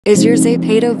Is your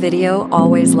ZEPETO video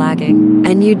always lagging,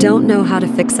 and you don't know how to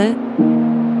fix it?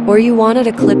 Or you wanted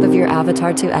a clip of your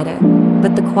avatar to edit,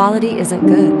 but the quality isn't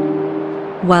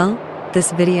good? Well,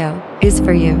 this video is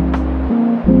for you.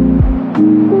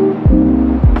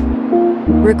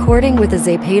 Recording with a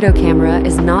ZEPETO camera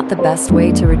is not the best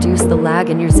way to reduce the lag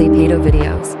in your ZEPETO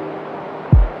videos.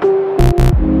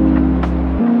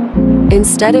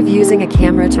 Instead of using a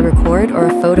camera to record or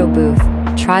a photo booth,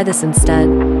 try this instead.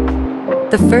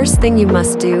 The first thing you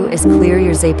must do is clear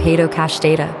your ZEPETO cache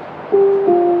data.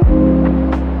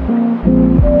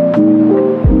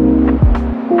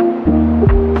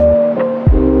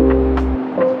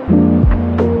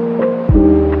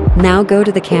 Now go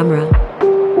to the camera.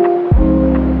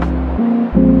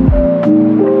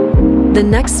 The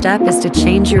next step is to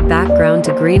change your background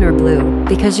to green or blue,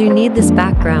 because you need this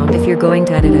background if you're going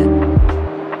to edit it.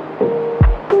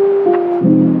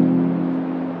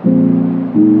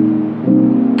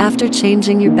 After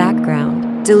changing your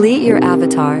background, delete your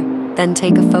avatar, then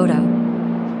take a photo.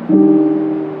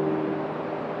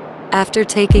 After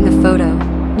taking a photo,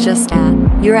 just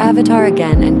add your avatar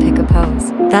again and pick a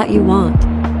pose that you want.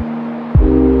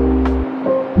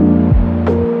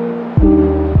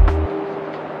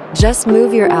 Just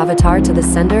move your avatar to the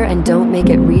center and don't make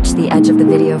it reach the edge of the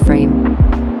video frame.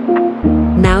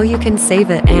 Now you can save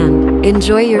it and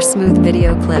enjoy your smooth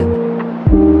video clip.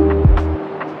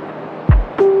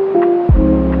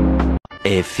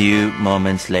 A few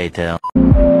moments later.